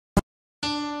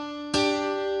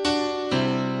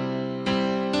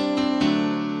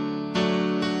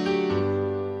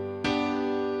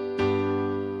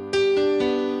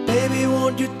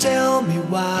you tell me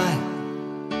why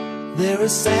there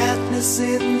is sadness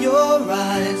in your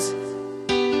eyes?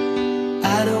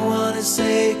 I don't wanna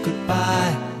say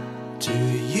goodbye to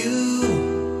you.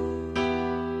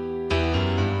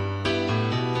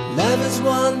 Love is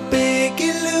one big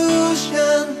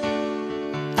illusion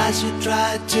I should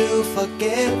try to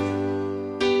forget,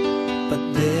 but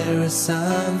there is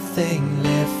something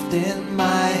left in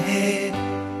my head.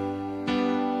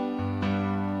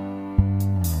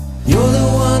 You're the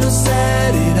one who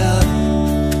set it up,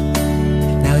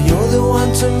 now you're the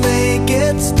one to make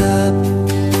it stop.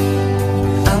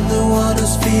 I'm the one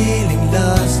who's feeling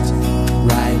lost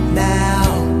right now.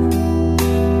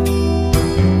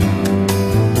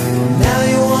 Now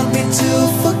you want me to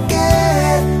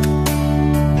forget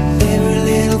every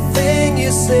little thing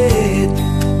you said,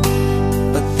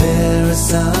 but there is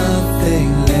something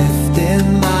left in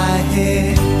my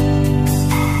head.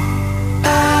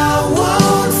 I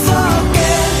won't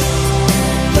forget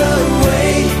the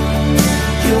way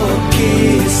you're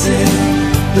kissing,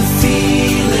 the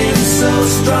feeling so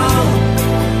strong,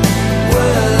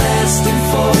 we're lasting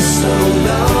for so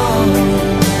long.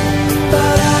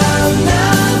 But I'm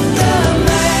not the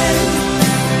man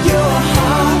your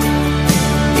heart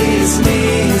is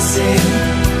missing.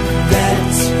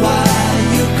 That's why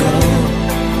you go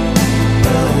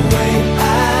away,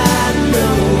 I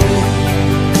know.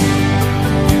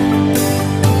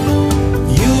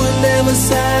 You were never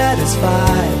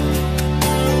satisfied,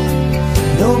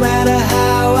 no matter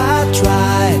how I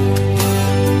tried.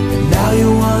 And now you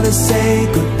wanna say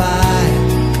goodbye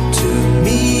to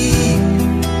me.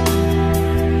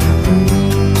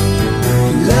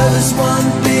 Love is one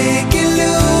big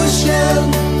illusion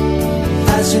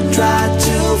I should try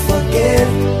to forget,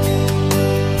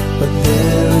 but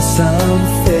there is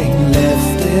something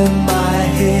left in my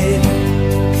head.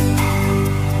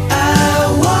 I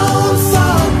won't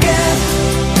forget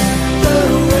the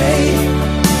way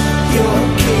you're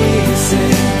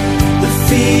kissing, the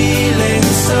feeling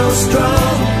so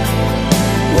strong,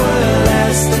 we're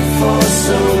lasting for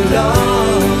so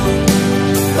long.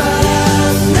 But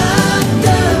I'm not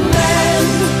the man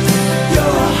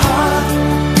your heart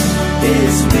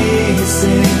is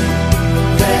missing.